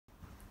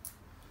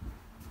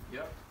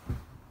Yep.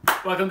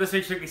 Welcome to this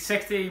week's Weekly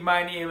 60.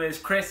 My name is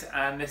Chris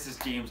and this is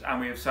James, and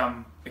we have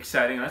some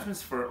exciting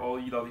announcements for all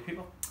you lovely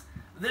people.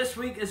 This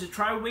week is a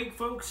tribe week,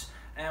 folks.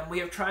 We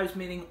have tribes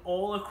meeting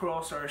all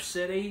across our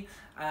city.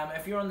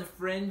 If you're on the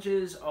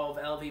fringes of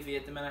LVV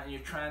at the minute and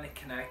you're trying to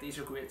connect, these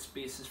are great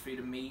spaces for you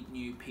to meet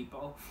new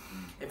people.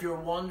 If you're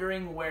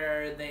wondering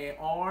where they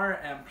are,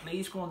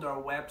 please go onto our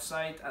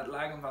website at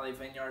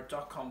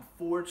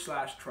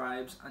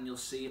laganvalleyvineyard.com/tribes and you'll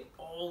see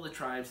all the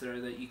tribes there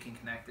that you can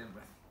connect in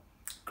with.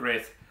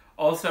 Great.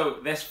 Also,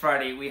 this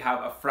Friday we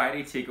have a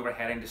Friday takeover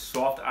heading to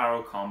Soft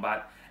Arrow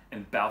Combat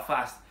in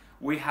Belfast.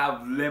 We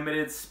have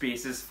limited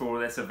spaces for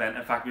this event.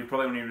 In fact, we've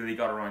probably only really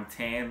got around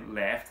 10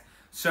 left.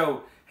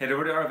 So head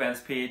over to our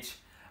events page,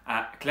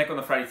 click on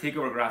the Friday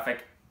takeover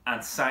graphic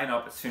and sign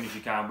up as soon as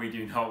you can. We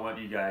do not want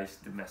you guys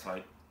to miss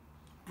out.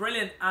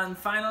 Brilliant. And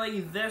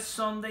finally, this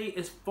Sunday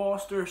is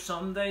Foster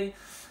Sunday.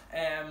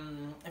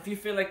 If you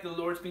feel like the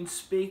Lord's been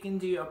speaking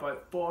to you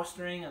about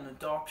fostering and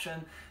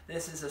adoption,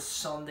 this is a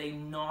Sunday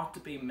not to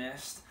be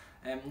missed.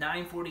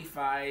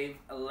 9:45,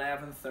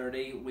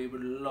 11:30. We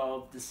would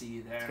love to see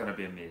you there. It's going to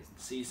be amazing.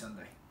 See you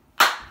Sunday.